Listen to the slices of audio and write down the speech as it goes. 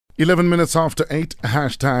11 minutes after 8,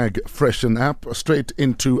 hashtag Freshen App, straight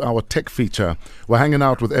into our tech feature. We're hanging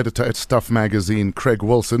out with editor at Stuff Magazine, Craig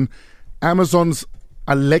Wilson. Amazon's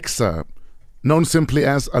Alexa, known simply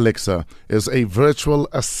as Alexa, is a virtual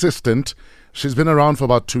assistant. She's been around for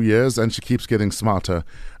about 2 years and she keeps getting smarter.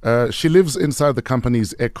 She lives inside the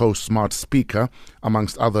company's Echo smart speaker,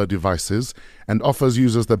 amongst other devices, and offers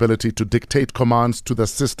users the ability to dictate commands to the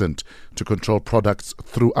assistant to control products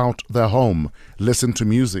throughout their home, listen to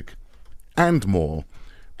music, and more.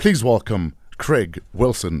 Please welcome Craig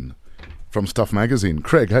Wilson from Stuff Magazine.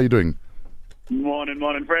 Craig, how are you doing?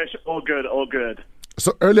 Morning, Fresh. All good.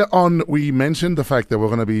 So earlier on, we mentioned the fact that we're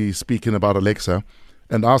going to be speaking about Alexa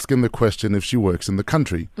and asking the question if she works in the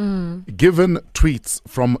country. Given tweets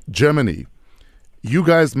from Germany, you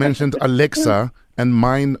guys mentioned Alexa and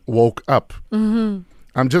mine woke up. I'm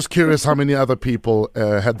just curious how many other people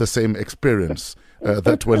had the same experience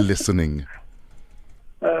that were listening.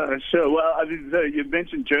 Sure. Well, I mean, you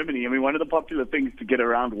mentioned Germany. I mean, one of the popular things to get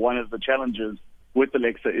around one of the challenges with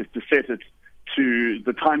Alexa is to set it to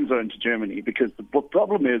the time zone to Germany, because the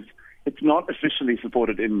problem is it's not officially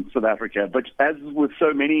supported in South Africa. But as with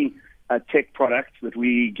so many tech products that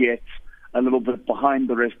we get a little bit behind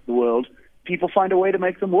the rest of the world, people find a way to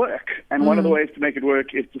make them work. And one of the ways to make it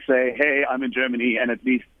work is to say, hey, I'm in Germany, and at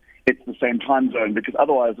least it's the same time zone. Because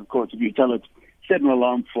otherwise, of course, if you tell it, set an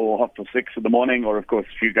alarm for 6:30 in the morning, or of course,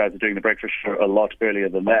 if you guys are doing the breakfast show a lot earlier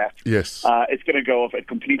than that, yes, it's going to go off at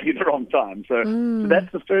completely the wrong time. So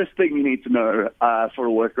that's the first thing you need to know for a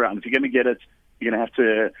workaround. If you're going to get it, you're going to have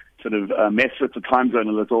to sort of mess with the time zone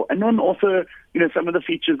a little. And then also, some of the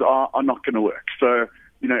features are not going to work. So,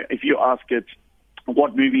 if you ask it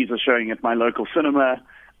what movies are showing at my local cinema,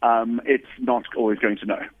 it's not always going to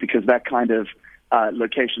know, because that kind of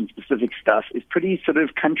location-specific stuff is pretty sort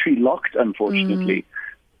of country-locked, unfortunately.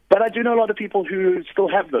 But I do know a lot of people who still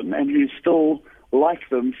have them and who still like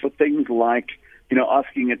them for things like,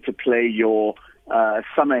 asking it to play your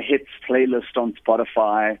summer hits playlist on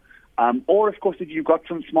Spotify, or, of course, if you've got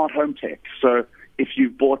some smart home tech. So if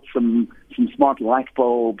you've bought some smart light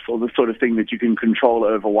bulbs or the sort of thing that you can control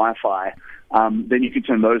over Wi-Fi, then you can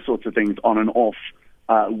turn those sorts of things on and off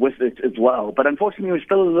with it as well. But unfortunately, we're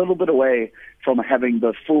still a little bit away from having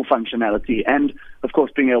the full functionality and, of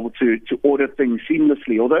course, being able to order things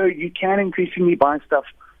seamlessly, although you can increasingly buy stuff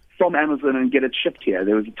from Amazon and get it shipped here.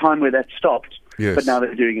 There was a time where that stopped, but now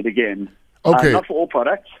they're doing it again. Okay. Not for all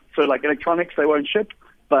products. So like electronics, they won't ship,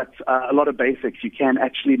 but a lot of basics you can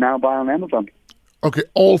actually now buy on Amazon. Okay,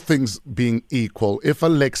 all things being equal, if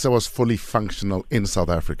Alexa was fully functional in South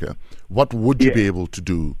Africa, what would you be able to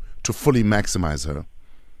do to fully maximize her?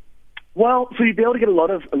 Well, so you'd be able to get a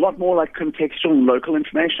lot more like contextual and local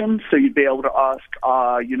information. So you'd be able to ask,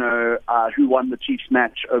 who won the Chiefs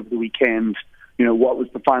match over the weekend? What was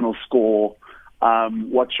the final score?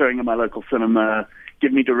 What's showing in my local cinema?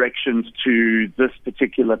 Give me directions to this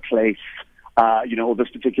particular place, or this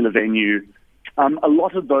particular venue. A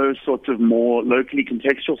lot of those sorts of more locally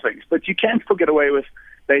contextual things. But you can still get away with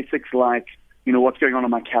basics like, what's going on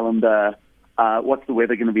my calendar? What's the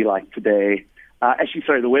weather going to be like today? Actually,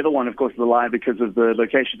 sorry, the weather one, of course, is a lie because of the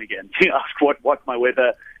location again. You ask what's my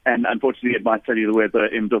weather, and unfortunately it might tell you the weather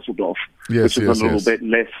in Dusseldorf, which is a little bit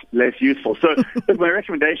less useful. So my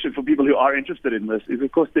recommendation for people who are interested in this is,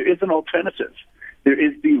 of course, there is an alternative. There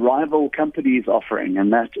is the rival company's offering,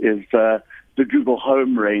 and that is the Google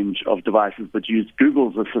Home range of devices that use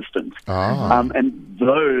Google's assistant. And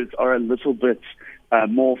those are a little bit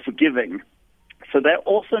more forgiving. So they're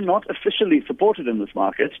also not officially supported in this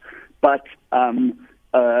market, but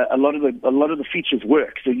a lot of the features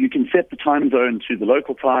work. So you can set the time zone to the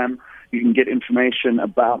local time. You can get information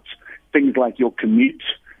about things like your commute.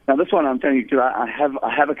 Now, this one I'm telling you, because I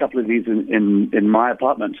have a couple of these in my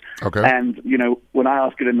apartment. Okay. And when I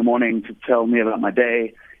ask it in the morning to tell me about my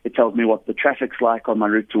day, it tells me what the traffic's like on my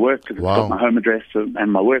route to work, because it's got my home address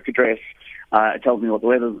and my work address. It tells me what the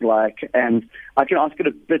weather's like, and I can ask it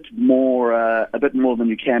a bit more than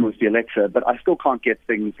you can with the Alexa, but I still can't get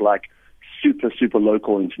things like super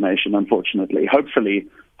local information, unfortunately. Hopefully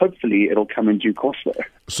it'll come in due course there.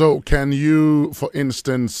 So can you, for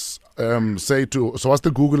instance, so what's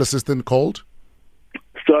the Google Assistant called?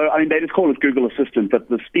 So, they just call it Google Assistant, but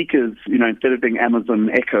the speakers, instead of being Amazon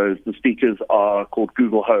Echoes, the speakers are called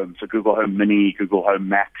Google Home. So Google Home Mini, Google Home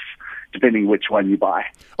Max, depending which one you buy.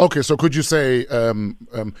 Okay, so could you say,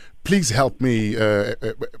 please help me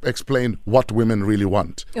explain what women really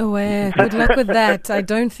want? Oh, good luck with that. I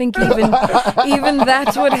don't think even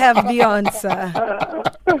that would have the answer.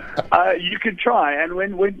 You could try, and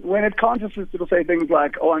when it can't assist, it'll say things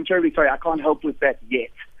like, "Oh, I'm terribly sorry, I can't help with that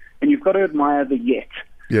yet." And you've got to admire the yet.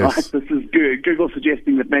 Yes. Right? This is Google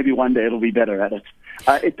suggesting that maybe one day it'll be better at it.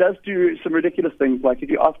 It does do some ridiculous things, like if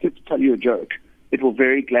you ask it to tell you a joke, it will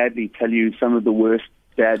very gladly tell you some of the worst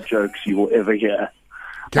dad jokes you will ever hear.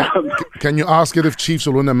 Can you ask it if Chiefs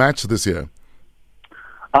will win a match this year?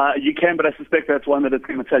 You can, but I suspect that's one that it's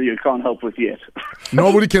going to tell you it can't help with yet.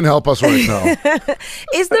 Nobody can help us right now.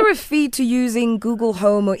 Is there a fee to using Google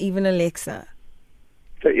Home or even Alexa?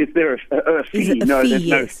 So is there a fee? Is it a no, fee? there's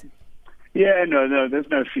Yes. no. Yeah, no, there's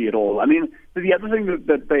no fee at all. I mean, the other thing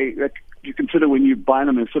that you consider when you buy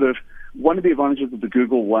them is sort of one of the advantages of the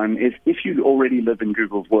Google one is if you already live in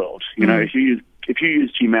Google's world. You know, if you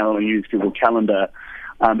use Gmail and you use Google Calendar,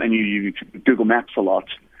 and you use Google Maps a lot,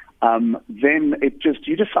 then you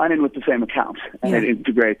just sign in with the same account, and it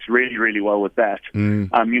integrates really, really well with that. You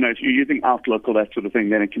know, if you're using Outlook or that sort of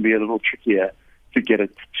thing, then it can be a little trickier to get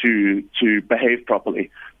it to behave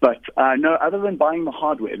properly. But no, other than buying the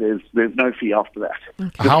hardware, there's no fee after that.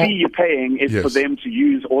 Okay. The fee you're paying is Yes. for them to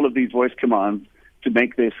use all of these voice commands to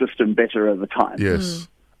make their system better over time. Yes.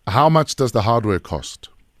 How much does the hardware cost?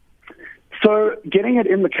 So getting it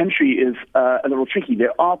in the country is a little tricky.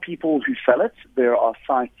 There are people who sell it. There are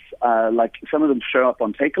sites, like some of them show up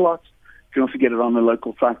on Takealot. You can also get it on a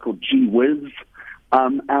local site called GWiz.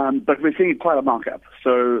 But we're seeing quite a markup.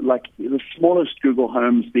 So like the smallest Google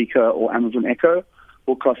Home speaker or Amazon Echo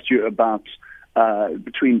will cost you about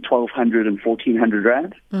between 1,200 and 1,400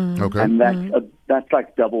 rand. Okay. And that's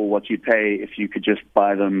like double what you pay if you could just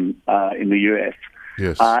buy them in the US.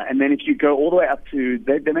 Yes. And then if you go all the way up to,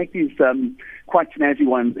 they make these quite snazzy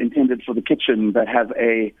ones intended for the kitchen that have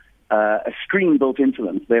a screen built into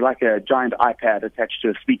them. They're like a giant iPad attached to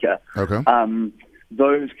a speaker. Okay.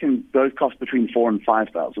 Those cost between 4,000 and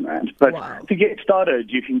 5,000 rand. But to get started,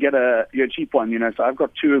 you can get a cheap one. You know, so I've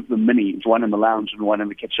got two of the minis, one in the lounge and one in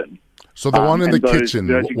the kitchen. So the one in the those, kitchen,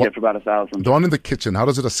 those you can get for about 1,000. the one in the kitchen, how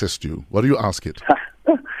does it assist you? What do you ask it?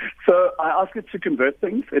 So I ask it to convert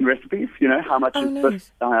things in recipes. You know, how much is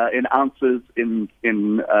this in ounces, in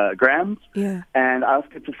grams. Yeah. And I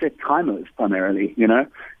ask it to set timers primarily. You know,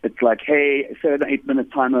 it's like, hey, set an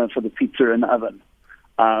 8-minute timer for the pizza in the oven.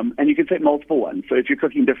 And you can set multiple ones. So if you're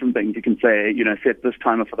cooking different things, you can say, you know, set this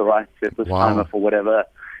timer for the rice, set this timer for whatever.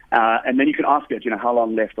 And then you can ask it, you know, how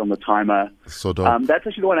long left on the timer. So dope. That's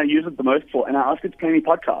actually the one I use it the most for. And I ask it to play me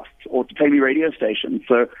podcasts or to play me radio stations.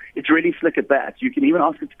 So it's really slick at that. You can even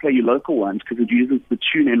ask it to play you local ones because it uses the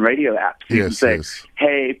TuneIn radio app. So you can say,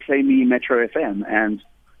 hey, play me Metro FM. And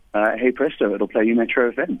hey, presto, it'll play you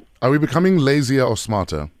Metro FM. Are we becoming lazier or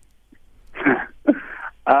smarter?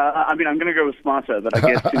 I mean, I'm going to go with smarter, but I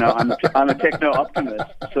guess, you know, I'm a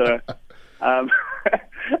techno-optimist. So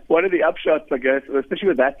one of the upshots, I guess, especially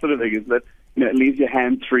with that sort of thing, is that, you know, it leaves your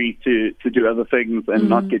hands free to do other things and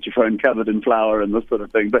not get your phone covered in flour and this sort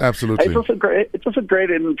of thing. But absolutely, it's also great. It's also great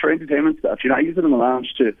for entertainment stuff. You know, I use it in the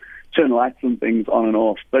lounge to turn lights and things on and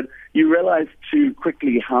off. But you realize too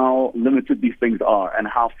quickly how limited these things are and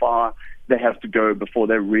how far they have to go before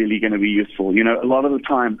they're really going to be useful. You know, a lot of the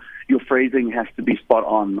time your phrasing has to be spot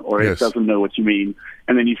on or it doesn't know what you mean.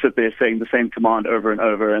 And then you sit there saying the same command over and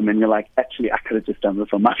over, and then you're like, actually, I could have just done this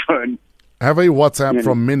on my phone. I have a WhatsApp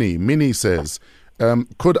from Minnie. Minnie says,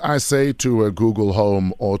 could I say to a Google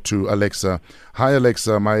Home or to Alexa, hi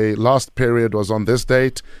Alexa, my last period was on this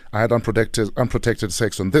date. I had unprotected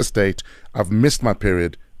sex on this date. I've missed my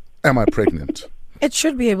period. Am I pregnant? It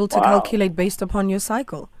should be able to calculate based upon your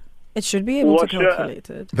cycle. It should be able to calculate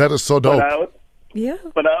it. That is so dope.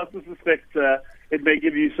 But I also suspect it may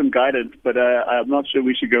give you some guidance, but I'm not sure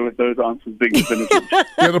we should go with those answers being definitive.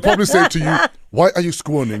 Yeah, they'll probably say to you, why are you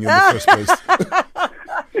squawning in the first place?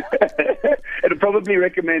 It'll probably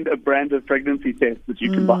recommend a brand of pregnancy test that you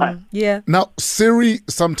can buy. Yeah. Now, Siri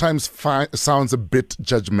sometimes sounds a bit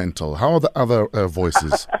judgmental. How are the other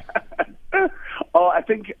voices? I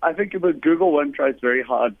think the Google one tries very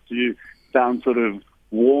hard to sound sort of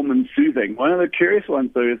warm and soothing. One of the curious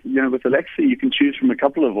ones, though, is, you know, with Alexa, you can choose from a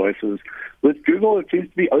couple of voices. With Google, it seems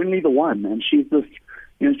to be only the one, and she's this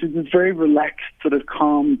very relaxed, sort of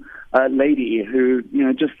calm lady who, you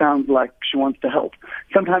know, just sounds like she wants to help.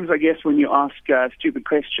 Sometimes, I guess, when you ask stupid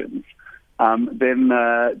questions, then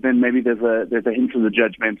maybe there's a hint of the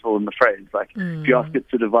judgmental in the phrase. Like if you ask it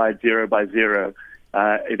to divide 0 by 0,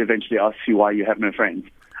 it eventually asks you why you have no friends.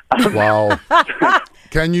 Wow.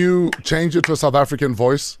 Can you change it to a South African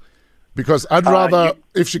voice? Because I'd rather,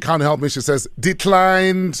 if she can't help me, she says,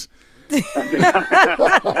 declined. At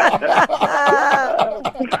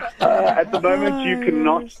the moment, you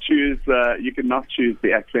cannot choose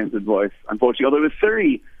the accented voice, unfortunately. Although with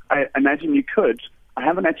Siri, I imagine you could. I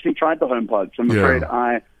haven't actually tried the HomePod, so I'm afraid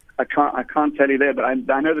I can't tell you there. But I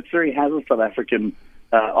know that Siri has a South African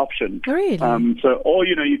option. Really? Or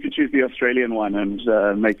you could choose the Australian one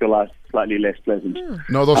and make your life slightly less pleasant.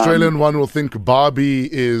 No, the Australian one will think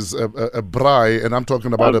Barbie is a braai, and I'm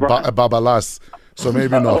talking about a babalas. So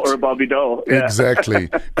maybe not. Or a Barbie doll. Yeah. Exactly.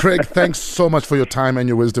 Craig, thanks so much for your time and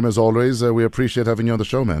your wisdom as always. We appreciate having you on the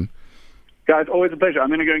show, man. Guys, always a pleasure. I'm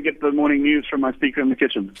going to go and get the morning news from my speaker in the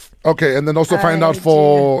kitchen. Okay, and then also find out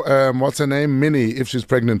for, what's her name, Minnie, if she's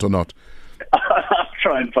pregnant or not. I'll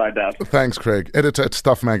try and find out. Thanks, Craig. Editor at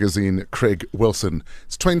Stuff Magazine, Craig Wilson.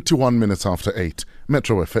 It's 21 minutes after 8.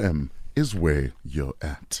 Metro FM is where you're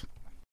at.